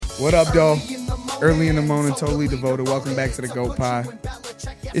What up, though? Early in the morning, totally devoted. Welcome back to the GOAT Pod.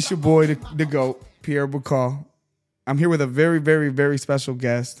 It's your boy, the GOAT, Pierre Bacall. I'm here with a very, very, very special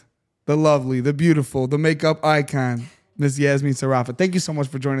guest, the lovely, the beautiful, the makeup icon, Miss Yasmin Sarafa. Thank you so much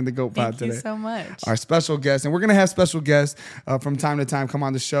for joining the GOAT Pod today. Thank you so much. Our special guest, and we're going to have special guests from time to time come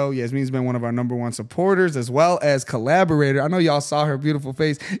on the show. Yasmin's been one of our number one supporters as well as collaborator. I know y'all saw her beautiful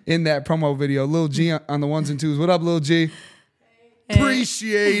face in that promo video. Lil G on the ones and twos. What up, Lil G?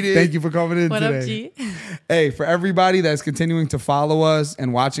 Appreciate it. Thank you for coming in today. What up, G? Hey, for everybody that's continuing to follow us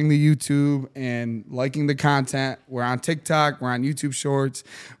and watching the YouTube and liking the content, we're on TikTok, we're on YouTube Shorts,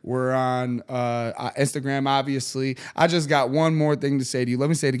 we're on Instagram, obviously. I just got one more thing to say to you. Let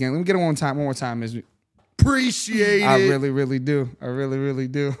me say it again. Let me get it one more time. Appreciate it. I really, really do. I really, really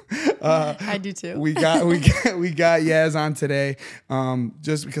do. I do too. we got Yaz on today,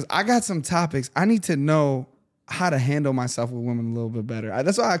 just because I got some topics. I need to know how to handle myself with women a little bit better.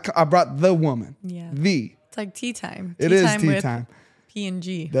 That's why I brought the woman. Yeah. It's like tea time. It is tea time. P and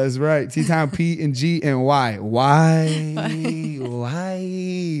G. That's right. Tea time, P and G and Y. Why?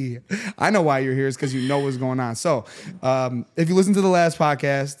 I know why you're here. It's because you know what's going on. So, if you listen to the last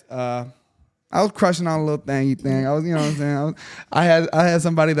podcast, I was crushing on a little thingy thing. I was, you know what I'm saying? I had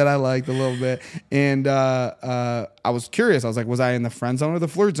somebody that I liked a little bit, and I was curious. I was like, was I in the friend zone or the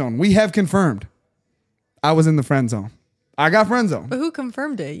flirt zone? We have confirmed I was in the friend zone. I got friend zone. But who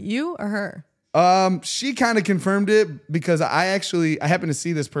confirmed it? You or her? She kind of confirmed it because I happened to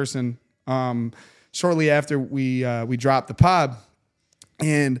see this person shortly after we dropped the pod,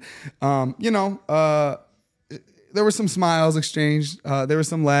 and there were some smiles exchanged, there were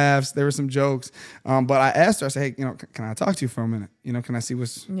some laughs, there were some jokes, but I asked her, I said, hey, can I talk to you for a minute? Can I see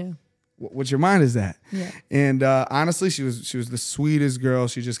what your mind is at? Yeah. And honestly, she was the sweetest girl.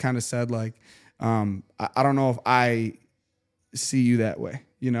 She just kind of said like, I don't know if I see you that way,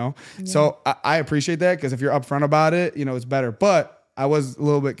 Yeah. So I appreciate that because if you're upfront about it, it's better. But I was a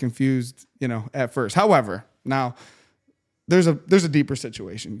little bit confused, at first. However, now there's a deeper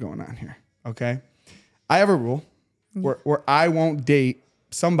situation going on here. Okay. I have a rule where I won't date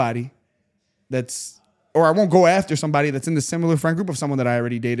somebody or I won't go after somebody that's in the similar friend group of someone that I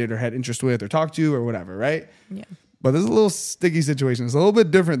already dated or had interest with or talked to or whatever. Right. Yeah. But there's a little sticky situation. It's a little bit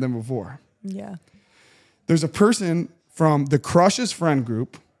different than before. Yeah. There's a person from the Crush's friend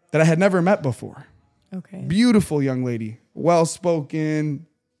group that I had never met before. Okay. Beautiful young lady, well-spoken,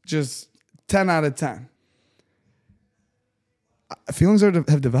 just 10 out of 10. Feelings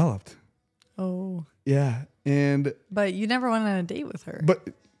have developed. Oh. Yeah. But you never went on a date with her. But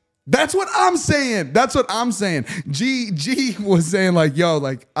that's what I'm saying. G was saying like, yo,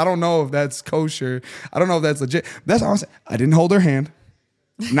 like, I don't know if that's kosher. I don't know if that's legit. That's all I'm saying. I didn't hold her hand.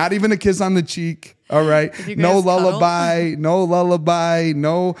 Not even a kiss on the cheek. All right. No lullaby, no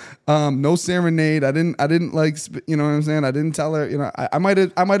serenade. I didn't like, you know what I'm saying? I didn't tell her, I might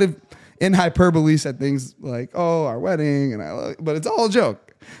have in hyperbole said things like, oh, our wedding. But it's all a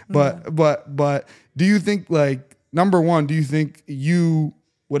joke. But do you think like, number one, do you think you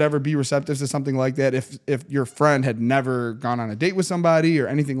would ever be receptive to something like that if your friend had never gone on a date with somebody or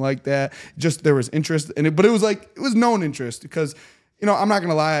anything like that? Just there was interest in it, but it was known interest because, I'm not going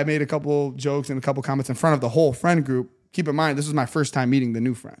to lie. I made a couple jokes and a couple comments in front of the whole friend group. Keep in mind, this was my first time meeting the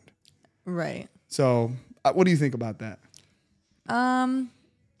new friend. Right. So what do you think about that?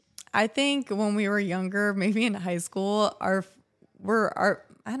 I think when we were younger, maybe in high school, I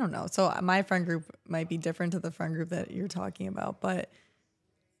don't know. So my friend group might be different to the friend group that you're talking about, but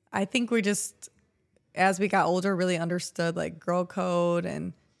I think we just, as we got older, really understood like girl code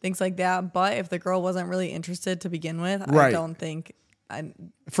and things like that. But if the girl wasn't really interested to begin with, right. I don't think any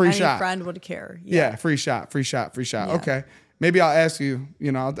friend would care. Yeah, free shot. Yeah. Okay. Maybe I'll ask you,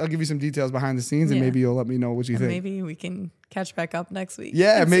 I'll give you some details behind the scenes and maybe you'll let me know what you think. Maybe we can catch back up next week.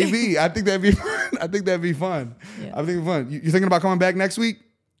 Yeah, maybe. I think that'd be fun. I think that'd be fun. Yeah. I think it'd be fun. You thinking about coming back next week?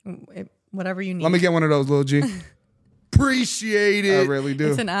 Whatever you need. Let me get one of those, Lil G. Appreciate it. I really do.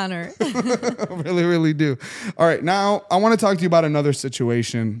 It's an honor. I really, really do. All right. Now, I want to talk to you about another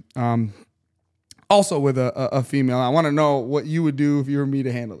situation. Also with a female. I want to know what you would do if you were me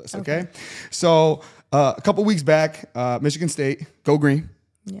to handle this. Okay. So a couple weeks back, Michigan State, go green.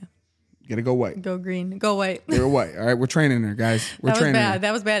 Yeah. You got to go white. Go green. Go white. You're white. All right. We're training her, guys. We're training her.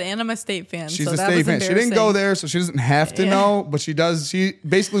 That was bad. And I'm a State fan. She's a State fan. She didn't go there, so she doesn't have to know, but she does. She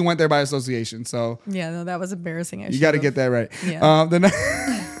basically went there by association. So yeah, no, that was embarrassing. You got to get that right. Yeah.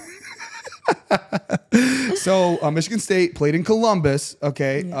 So Michigan State played in Columbus,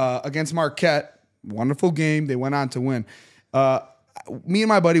 against Marquette. Wonderful game. They went on to win. me and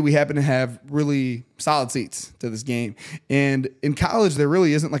my buddy, we happen to have really solid seats to this game. And in college, there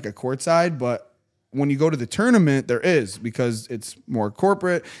really isn't like a courtside, but when you go to the tournament, there is, because it's more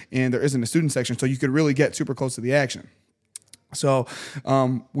corporate and there isn't a student section. So you could really get super close to the action. So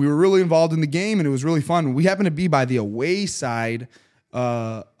we were really involved in the game, and it was really fun. We happened to be by the away side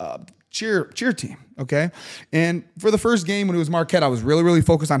cheer team, okay? And for the first game when it was Marquette, I was really, really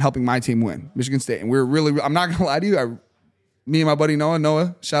focused on helping my team win, Michigan State. And we were really, I'm not going to lie to you, me and my buddy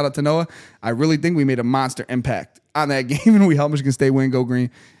Noah, shout out to Noah, I really think we made a monster impact on that game, and we helped Michigan State win, go green.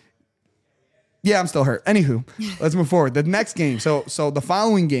 Yeah, I'm still hurt. Anywho, let's move forward. The next game. So the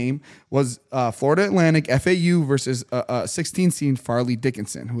following game was Florida Atlantic FAU versus 16 seed Farley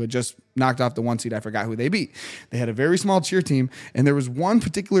Dickinson, who had just knocked off the 1 seed. I forgot who they beat. They had a very small cheer team, and there was one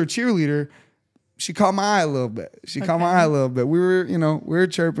particular cheerleader. She caught my eye a little bit. We were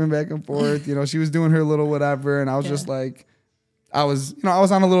chirping back and forth. She was doing her little whatever, and I was just like, I was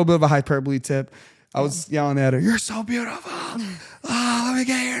on a little bit of a hyperbole tip. I was yelling at her, "You're so beautiful. Oh, let me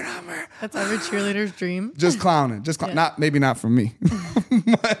get your number." That's every cheerleader's dream. Just clowning. Maybe not from me.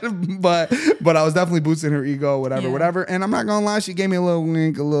 but I was definitely boosting her ego, whatever. And I'm not going to lie, she gave me a little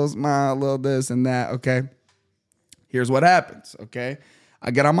wink, a little smile, a little this and that, okay? Here's what happens, okay?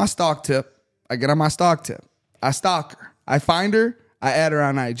 I get on my stalk tip. I stalk her. I find her. I add her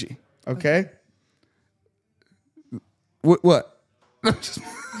on IG, okay? What?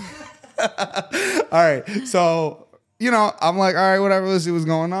 All right. So, I'm like, all right, whatever. Let's see what's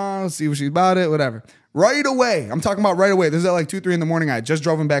going on. Let's see what she's about it, whatever. Right away. I'm talking about right away. This is at like 2, 3 in the morning. I just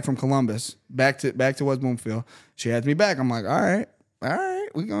drove him back from Columbus, back to West Bloomfield. She had me back. I'm like, all right.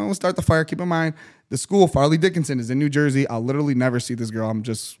 We're going to start the fire. Keep in mind, the school, Farley Dickinson, is in New Jersey. I'll literally never see this girl. I'm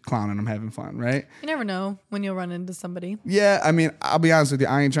just clowning. I'm having fun, right? You never know when you'll run into somebody. Yeah. I mean, I'll be honest with you.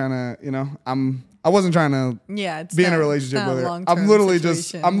 I ain't trying to, I wasn't trying to be in a relationship with her. I'm literally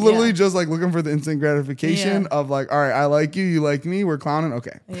just like looking for the instant gratification of like, all right, I like you, you like me, we're clowning,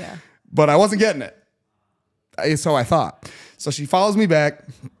 okay. Yeah. But I wasn't getting it. So I thought. So she follows me back,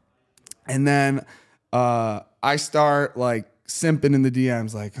 and then I start like simping in the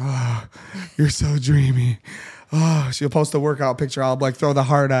DMs, like, "Oh, you're so dreamy." Oh, she'll post a workout picture. I'll like throw the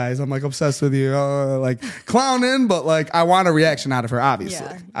hard eyes. I'm like obsessed with you, like clowning, but like I want a reaction out of her.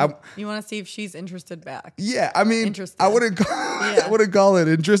 Obviously, you want to see if she's interested back. Yeah, I mean, I wouldn't call it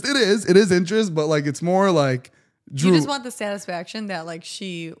interest. It is interest, but like it's more like you just want the satisfaction that like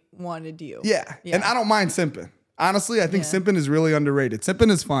she wanted you. Yeah, and I don't mind simping. Honestly, I think simping is really underrated. Simping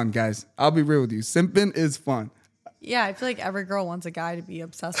is fun, guys. I'll be real with you. Simping is fun. Yeah, I feel like every girl wants a guy to be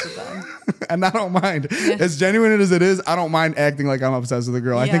obsessed with them. And I don't mind. Yeah. As genuine as it is, I don't mind acting like I'm obsessed with a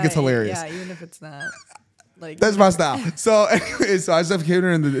girl. I think it's hilarious. Yeah, even if it's not. Like that's my style. So anyway, so I just hit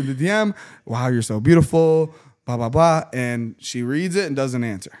her in the DM. "Wow, you're so beautiful, blah, blah, blah." And she reads it and doesn't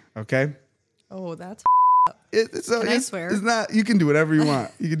answer, okay? Oh, that's I swear? It's not, you can do whatever you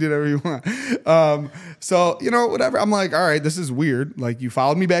want. You can do whatever you want. So, whatever. I'm like, all right, this is weird. Like, you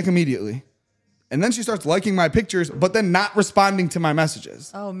followed me back immediately. And then she starts liking my pictures, but then not responding to my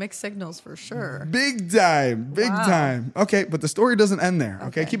messages. Oh, mixed signals for sure. Big time. Okay, but the story doesn't end there.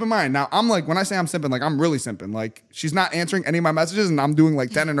 Okay, keep in mind. Now, I'm like, when I say I'm simping, like, I'm really simping. Like, she's not answering any of my messages, and I'm doing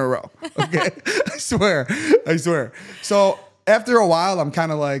like 10 in a row. Okay, I swear. So after a while, I'm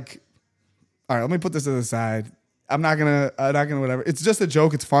kind of like, all right, let me put this to the side. I'm not gonna whatever. It's just a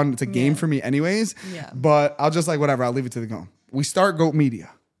joke. It's fun. It's a game for me anyways. Yeah. But I'll just like, whatever. I'll leave it to the go. We start Goat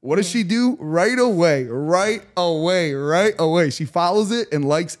Media. What does she do? Right away. She follows it and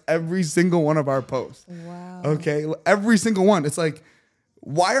likes every single one of our posts. Wow. Okay. Every single one. It's like,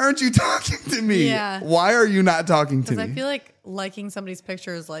 why aren't you talking to me? Yeah. Why are you not talking to me? Because I feel like liking somebody's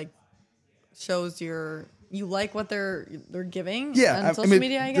pictures like shows you like what they're giving on social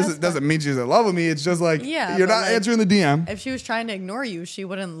media, I guess. This doesn't mean she's in love with me. It's just like, you're not answering the DM. If she was trying to ignore you, she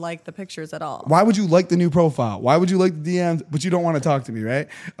wouldn't like the pictures at all. Why would you like the new profile? Why would you like the DMs, but you don't want to talk to me, right?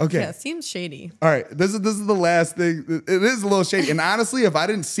 Okay. Yeah, it seems shady. All right. This is the last thing. It is a little shady. And honestly, if I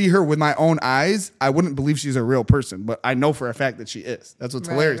didn't see her with my own eyes, I wouldn't believe she's a real person. But I know for a fact that she is. That's what's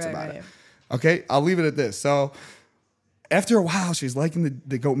hilarious about it. Okay. I'll leave it at this. So after a while, she's liking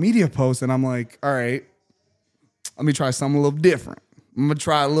the Goat Media post, and I'm like, all right, let me try something a little different. I'm gonna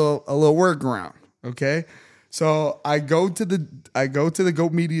try a little workaround. Okay, so I go to the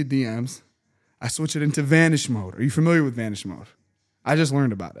Goat Media DMs. I switch it into vanish mode. Are you familiar with vanish mode? I just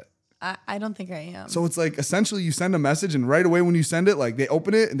learned about it. I don't think I am. So it's like essentially you send a message, and right away when you send it, like they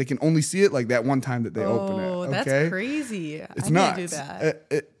open it and they can only see it like that one time that they open it. Oh, that's crazy. It's I nuts. Can't do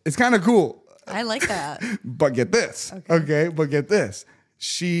that. It's kind of cool. I like that. But get this. Okay, but get this.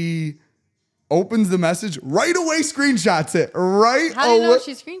 She opens the message, right away screenshots it. Right How do you know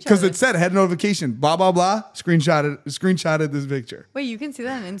she screenshotted? Because it said, had a notification, blah, blah, blah, screenshotted this picture. Wait, you can see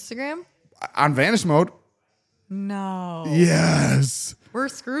that on Instagram? On vanish mode. No. Yes. We're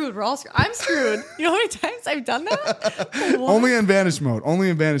screwed. We're all screwed. I'm screwed. You know how many times I've done that? Only in vanish mode. Only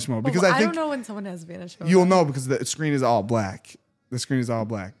in vanish mode. Because I think don't know when someone has vanish mode. you'll know because the screen is all black. The screen is all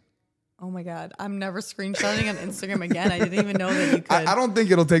black. Oh my God. I'm never screenshotting on Instagram again. I didn't even know that you could. I don't think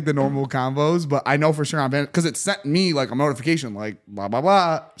it'll take the normal convos, but I know for sure on vanish because it sent me like a notification, like blah blah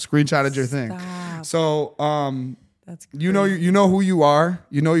blah, screenshotted your thing. Stop. So That's crazy. you know who you are.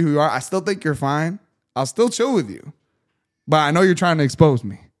 You know who you are. I still think you're fine. I'll still chill with you, but I know you're trying to expose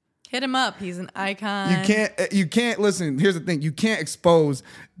me. Hit him up. He's an icon. You can't listen. Here's the thing. You can't expose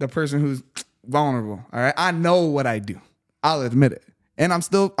the person who's vulnerable. All right. I know what I do. I'll admit it. And I'm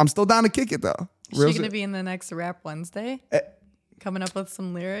still down to kick it though. Is she going to be in the next Rap Wednesday? Coming up with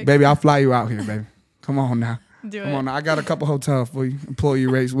some lyrics? Baby, I'll fly you out here, baby. Come on now. Do Come it. on now. I got a couple hotels for you. Employee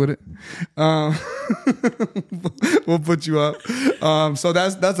rates with it. We'll put you up. So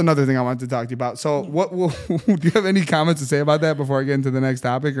that's another thing I wanted to talk to you about. So do you have any comments to say about that before I get into the next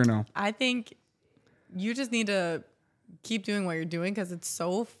topic or no? I think you just need to keep doing what you're doing because it's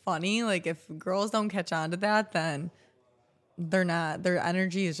so funny. Like if girls don't catch on to that, then their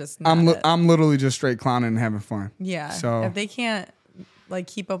energy is just not I'm literally just straight clowning and having fun. Yeah. So if they can't like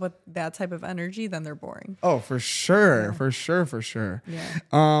keep up with that type of energy, then they're boring. Oh, for sure. For sure.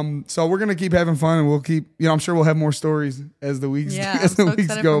 Yeah. So we're gonna keep having fun and we'll keep I'm sure we'll have more stories as the weeks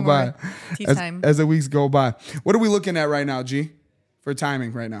go by. Tea time. As the weeks go by. What are we looking at right now, G? For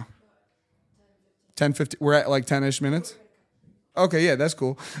timing right now? 10:50. We're at like 10-ish minutes. Okay, yeah, that's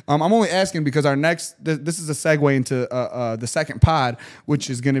cool. I'm only asking because our this is a segue into the second pod, which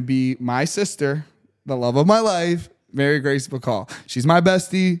is going to be my sister, the love of my life, Mary Grace Bacall. She's my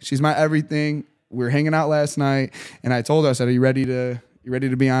bestie. She's my everything. We were hanging out last night, and I told her, I said, "Are you ready to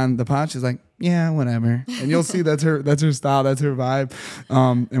be on the pod?" She's like, "Yeah, whatever." And you'll see that's her style, that's her vibe,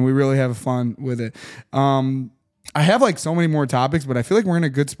 and we really have fun with it. I have like so many more topics, but I feel like we're in a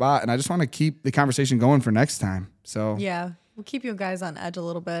good spot, and I just want to keep the conversation going for next time. So yeah. We'll keep you guys on edge a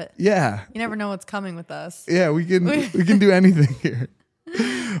little bit. Yeah. You never know what's coming with us. Yeah, we can do anything here.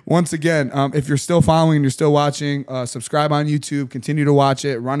 Once again, if you're still following, you're still watching, subscribe on YouTube, continue to watch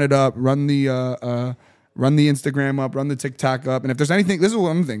it, run it up, run the Instagram up, run the TikTok up. And if there's anything, this is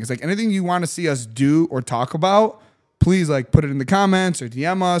one thing, it's like anything you want to see us do or talk about, please like put it in the comments or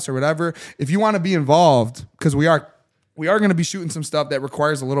DM us or whatever. If you want to be involved, because we are going to be shooting some stuff that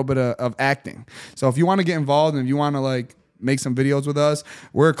requires a little bit of acting. So if you want to get involved and if you want to like make some videos with us,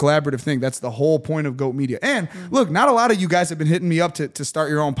 we're a collaborative thing. That's the whole point of GOAT Media. And look, not a lot of you guys have been hitting me up to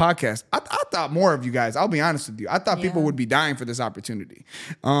start your own podcast. I thought more of you guys, I'll be honest with you. I thought people would be dying for this opportunity.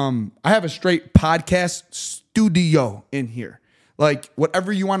 I have a straight podcast studio in here. Like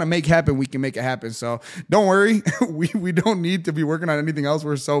whatever you want to make happen, we can make it happen. So don't worry. we don't need to be working on anything else.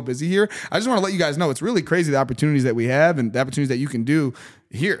 We're so busy here. I just want to let you guys know it's really crazy the opportunities that we have and the opportunities that you can do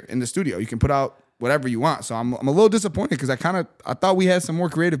here in the studio. You can put out whatever you want. So I'm a little disappointed because I thought we had some more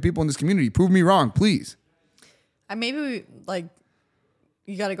creative people in this community. Prove me wrong, please.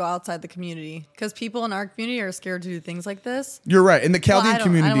 You got to go outside the community because people in our community are scared to do things like this. You're right. In the Chaldean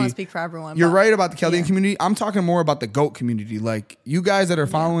community. I don't want to speak for everyone. You're right about the Chaldean community. I'm talking more about the GOAT community. Like you guys that are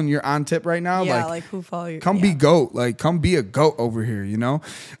following, you're on tip right now. Yeah, like who follow you? Come be GOAT. Like come be a GOAT over here, you know?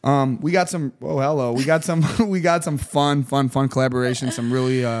 We got some, we got some fun collaboration, some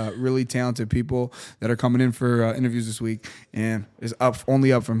really talented people that are coming in for interviews this week and is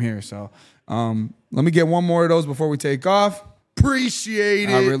only up from here. So let me get one more of those before we take off. Appreciate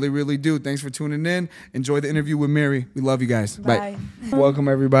it. I really, really do. Thanks for tuning in. Enjoy the interview with Mary. We love you guys. Bye. Welcome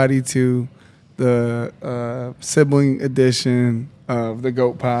everybody to the sibling edition of the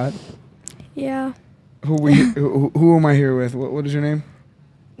GOAT Pod. Yeah. Who am I here with? What is your name?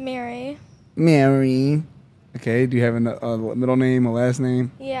 Mary. Mary. Okay. Do you have a middle name, a last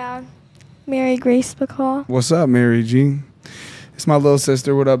name? Yeah. Mary Grace Bacall. What's up, Mary G? It's my little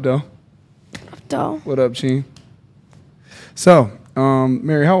sister. What up, though? What up, Chi? So,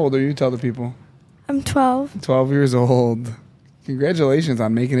 Mary, how old are you? Tell the people. I'm 12. 12 years old. Congratulations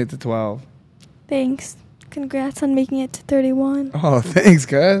on making it to 12. Thanks. Congrats on making it to 31. Oh, thanks,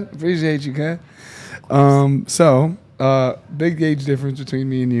 cuz. Appreciate you, cuz. Big age difference between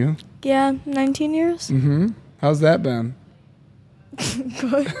me and you. Yeah, 19 years. Mm-hmm. How's that been?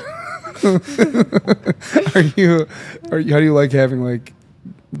 Good. How do you like having like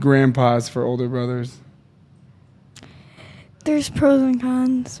grandpas for older brothers? There's pros and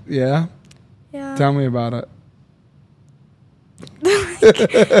cons. Yeah? Yeah. Tell me about it.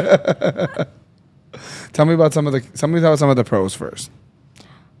 Tell me about some of the pros first.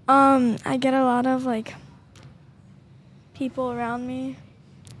 I get a lot of like people around me,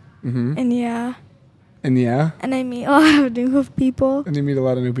 and yeah, and I meet a lot of new people. And you meet a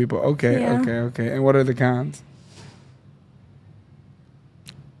lot of new people. Okay, Yeah. okay. And what are the cons?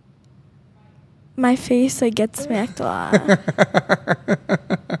 My face like gets smacked a lot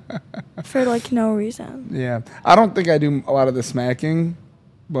for like no reason. Yeah, I don't think I do a lot of the smacking,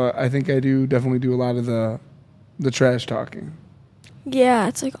 but I think I definitely do a lot of the trash talking. Yeah,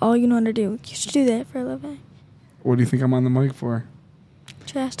 it's like all you know how to do. You should do that for a living. What do you think I'm on the mic for?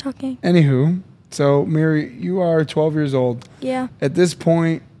 Trash talking. Anywho, so Mary, you are 12 years old. Yeah, At this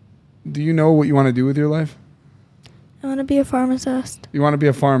point, do you know what you want to do with your life? I want to be a pharmacist. You want to be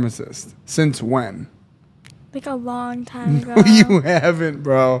a pharmacist. Since when? Like a long time ago. No, you haven't,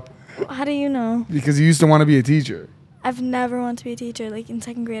 bro. How do you know? Because you used to want to be a teacher. I've never wanted to be a teacher. Like in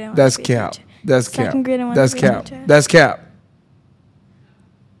second grade, I wanted That's to be a cap. teacher. That's cap. Second grade, I wanted That's to be a cap. teacher. That's cap.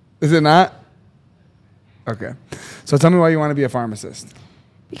 Is it not? Okay. So tell me why you want to be a pharmacist.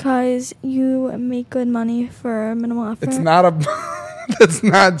 Because you make good money for minimal effort. It's not a. That's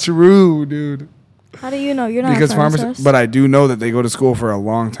not true, dude. How do you know? You're not Because a pharmacist. but I do know that they go to school for a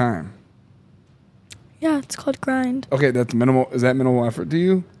long time. Yeah, it's called grind. Okay, that's minimal. Is that minimal effort to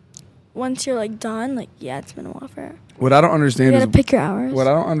you? Once you're like done, like yeah, it's minimal effort. What I don't You understand gotta is pick your hours. what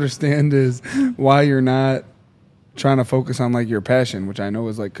I don't understand is why you're not trying to focus on like your passion, which I know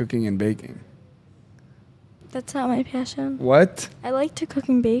is like cooking and baking. That's not my passion. What? I like to cook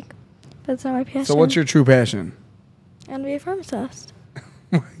and bake. That's not my passion. So what's your true passion? I want to be a pharmacist.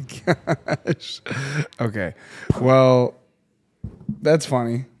 Oh my gosh. Okay. Well, that's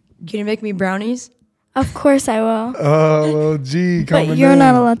funny. Can you make me brownies? Of course I will. Oh, little G coming But you're in.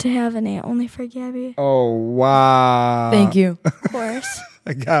 not allowed to have any. Only for Gabby. Oh, wow. Thank you. Of course.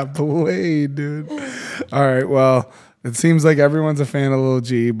 I got played, dude. All right. Well, it seems like everyone's a fan of Lil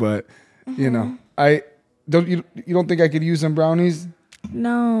G, but you know, I don't. You don't think I could use some brownies?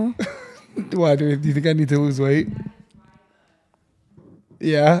 No. Why? Do you think I need to lose weight?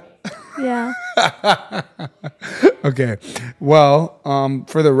 Yeah. Yeah. Okay. Well,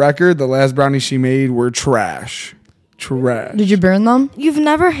 for the record, the last brownies she made were trash. Trash. Did you burn them? You've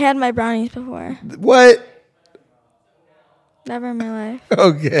never had my brownies before. What? Never in my life.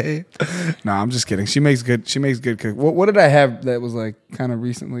 Okay. No, I'm just kidding. She makes good cook. What did I have that was like kind of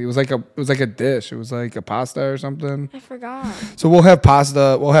recently? It was like a dish. It was like a pasta or something. I forgot. So we'll have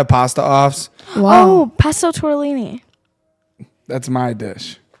pasta offs. Wow. Oh, pesto tortellini. That's my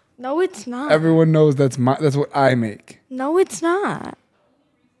dish. No, it's not. Everyone knows that's what I make. No, it's not.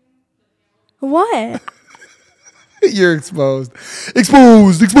 What? You're exposed.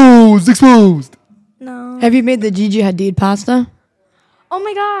 Exposed. No. Have you made the Gigi Hadid pasta? Oh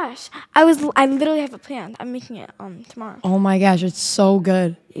my gosh. I literally have it planned. I'm making it tomorrow. Oh my gosh, it's so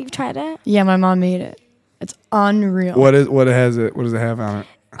good. You've tried it? Yeah, my mom made it. It's unreal. What does it have on it?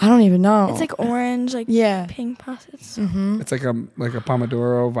 I don't even know. It's like orange, like yeah. pink pasta. It It's like a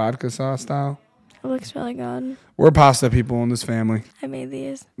pomodoro vodka sauce style. looks really good. We're pasta people in this family. I made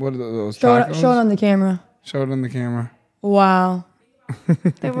these. What are those Show tacos? it on the camera. Show it on the camera. Wow.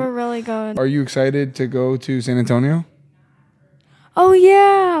 They were really good. Are you excited to go to San Antonio? Oh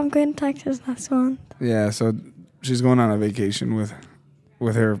yeah, I'm going to Texas next month. Yeah, so she's going on a vacation with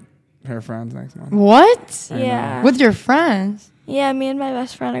her friends next month. What? Yeah. With your friends? Yeah, me and my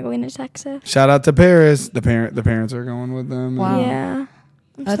best friend are going to Texas. Shout out to Paris. The parents are going with them. Wow. Yeah.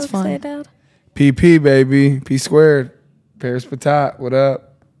 I'm That's so fun. excited. PP baby, P squared. Paris Patat, what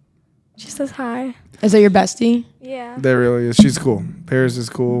up? She says hi. Is that your bestie? Yeah. That really is. She's cool. Paris is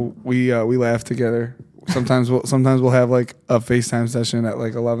cool. We laugh together. Sometimes we'll have like a FaceTime session at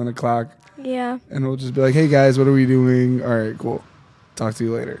like 11 o'clock, Yeah. and we'll just be like, "Hey guys, what are we doing? All right, cool. Talk to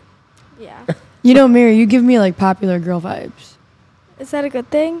you later." Yeah. You know, Mary, you give me like popular girl vibes. Is that a good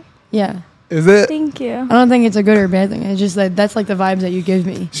thing? Yeah. Is it? Thank you. I don't think it's a good or bad thing. It's just that that's like the vibes that you give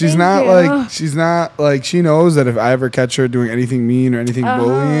me. She's Thank not you. like she knows that if I ever catch her doing anything mean or anything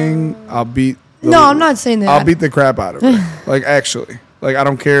bullying, I'll beat. No, I'm not saying that. I'll beat the crap out of her. Like actually, like I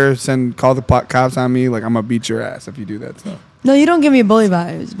don't care. Call the cops on me. Like I'm gonna beat your ass if you do that stuff. No, you don't give me bully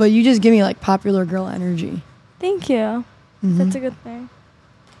vibes, but you just give me like popular girl energy. Thank you. That's a good thing.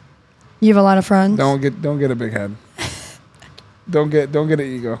 You have a lot of friends. Don't get a big head. Don't get an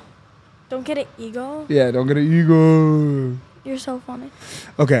ego. Don't get an ego. Yeah, don't get an ego. You're so funny.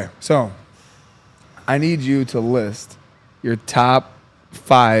 Okay, so I need you to list your top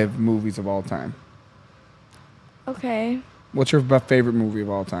 5 movies of all time. Okay. What's your favorite movie of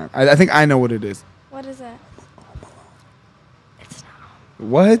all time? I think I know what it is. What is it? It's not.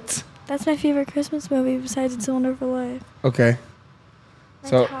 What? That's my favorite Christmas movie besides It's a Wonderful Life. Okay. My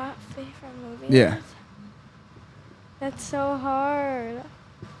So- top favorite movie? Yeah. That's so hard.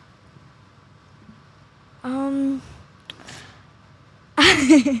 I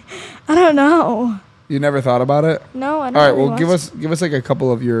don't know. You never thought about it? No, I don't. All right. really Well, give us like a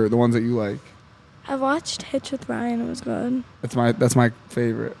couple of the ones that you like. I watched Hitch with Ryan. It was good. That's my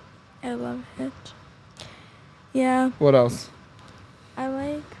favorite. I love Hitch. Yeah, What else? I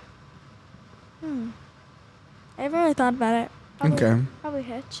like. I haven't really thought about it. Okay. Probably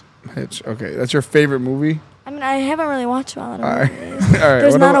Hitch. Hitch. Okay, that's your favorite movie. I mean, I haven't really watched a lot of All right. movies. All right.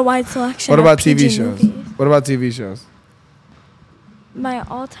 There's what not about, a wide selection. What of about TV PG shows? movies. What about TV shows? My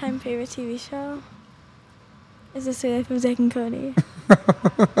all-time favorite TV show is The Sweet Life of Zack and Cody.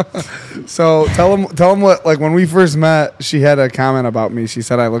 So tell them what, like, when we first met, she had a comment about me. She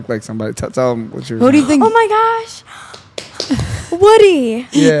said I looked like somebody. Tell them what you were Who do you saying. think? Oh my gosh, Woody.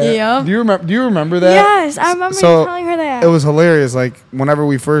 Yeah. Yeah. Do you remember that? Yes, I remember So, you telling her that. It was hilarious. Like, whenever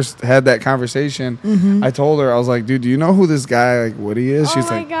we first had that conversation, Mm-hmm. I told her, I was like, dude, do you know who this guy, like, Woody is? Oh She's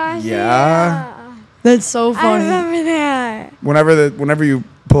my like, gosh, yeah. That's so I funny. remember that. Whenever you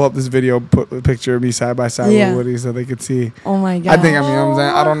pull up this video, put a picture of me side by side Yeah. with Woody so they could see. Oh my god. I think, you know what I'm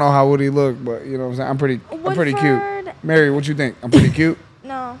saying? I don't know how Woody looked, but you know what I'm saying? I'm pretty cute. Woodford. Mary, what you think? I'm pretty cute?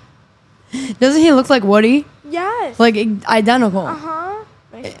 No. Doesn't he look like Woody? Yes. Like identical. Uh-huh.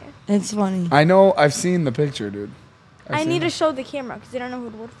 Right. It's funny. I know. I've seen the picture, dude. I need to show the camera because they don't know who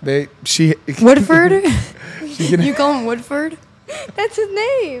Woodford. Woodford? She can, You call him Woodford? That's his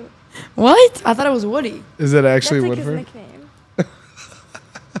name. What? I thought it was Woody. is it actually That's like Woodford? his nickname.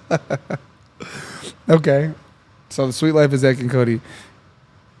 Okay. So the sweet life is Zack and Cody.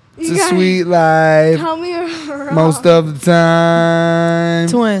 It's You a guys sweet life Tell me wrong. most of the time.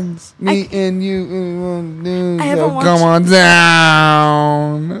 Twins. Me and you won't do I so haven't come on watched-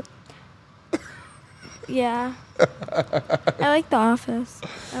 down. Yeah. I like The Office.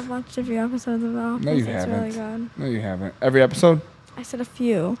 I've watched a few episodes of The Office. No, you It's haven't. really good. No, you haven't. Every episode? I said a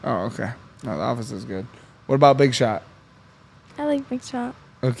few. Oh, okay. No, The Office is good. What about Big Shot? I like Big Shot.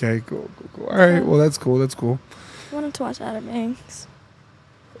 Okay, cool. All right, well, that's cool. I wanted to watch Outer Banks.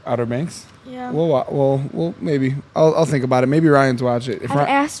 Outer Banks? Yeah. Well, maybe. I'll think about it. Maybe Ryan's watch it. I've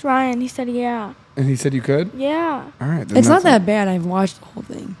asked Ryan. He said yeah. And he said you could? Yeah. All right. then It's not that's that bad. I've watched the whole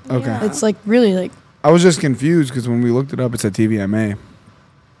thing. Okay. Yeah. It's like really like I was just confused because when we looked it up, it said TVMA,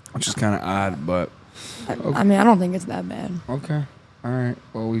 which is kind of odd, but I mean, I don't think it's that bad. okay. All right.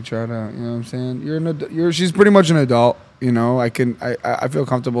 Well, we try to, you know what I'm saying? She's pretty much an adult, you know. I feel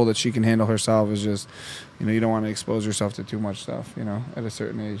comfortable that she can handle herself. It's just, you know, you don't want to expose yourself to too much stuff, you know, at a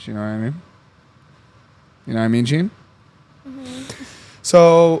certain age, you know what I mean? You know what I mean, Gene? Mm-hmm.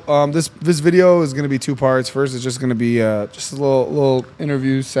 So this video is going to be two parts. First, it's just going to be just a little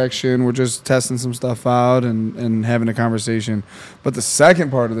interview section. We're just testing some stuff out and having a conversation. But the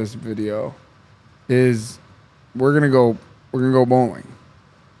second part of this video is we're gonna go bowling.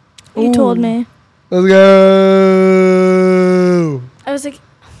 You told me. Let's go. I was like,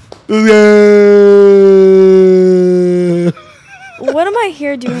 Let's go. what am I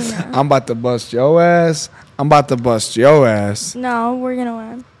here doing now? I'm about to bust your ass. No, we're gonna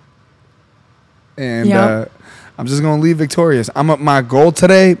win. And Yep. I'm just gonna leave victorious. My goal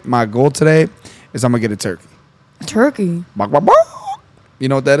today is I'm gonna get a turkey. A turkey You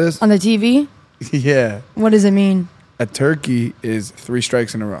know what that is? on the TV. Yeah, What does it mean? a turkey is 3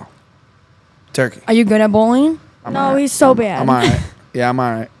 strikes in a row. Turkey. Are you good at bowling? I'm No, all right. he's so bad. I'm all right. Yeah, I'm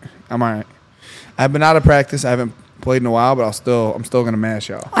all right. I've been out of practice. I haven't played in a while, but I'm still gonna mash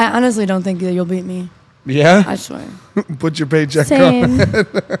y'all. I honestly don't think that you'll beat me. Yeah. I swear. Put your paycheck Same. on.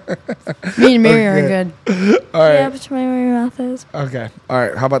 Me and Mary are Okay. good. All right. Yeah, but my mouth is. Okay. All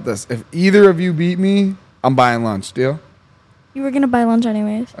right. How about this? If either of you beat me, I'm buying lunch. Deal? You were gonna buy lunch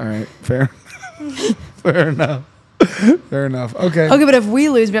anyways. All right. Fair. Fair enough. Fair enough. Okay. Okay, but if we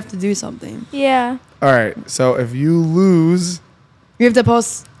lose, we have to do something. Yeah. All right. So if you lose, We have to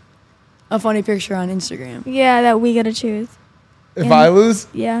post a funny picture on Instagram. Yeah, that we gotta choose. if I lose,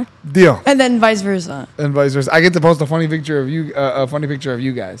 Yeah. deal. And then vice versa. And vice versa. I get to post a funny picture of you. A funny picture of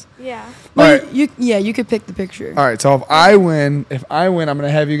you guys. Yeah. All right. You could pick the picture. All right. So if I win, I'm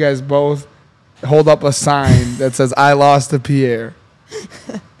gonna have you guys both hold up a sign that says "I lost to Pierre"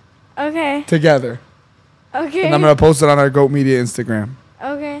 Okay. together, Okay. and I'm gonna post it on our Goat Media Instagram.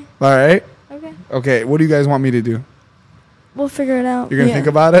 Okay. All right. Okay. Okay. What do you guys want me to do? We'll figure it out. You're gonna Yeah. think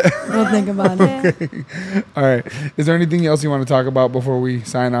about it. We'll think about it. Okay. All right. Is there anything else you want to talk about before we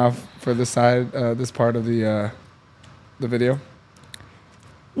sign off for this this part of the video?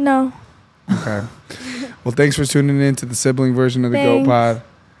 No. Okay. Well, thanks for tuning in to the sibling version of the Thanks. Goat Pod.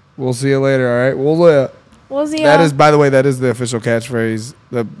 We'll see you later. All right. We'll see ya. That is, by the way, that is the official catchphrase.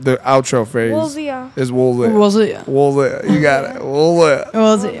 The outro phrase We'll see ya. is we'll see ya. We'll see ya. We'll see ya. You got it. We'll see ya.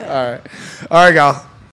 We'll see ya. All right. All right, gal.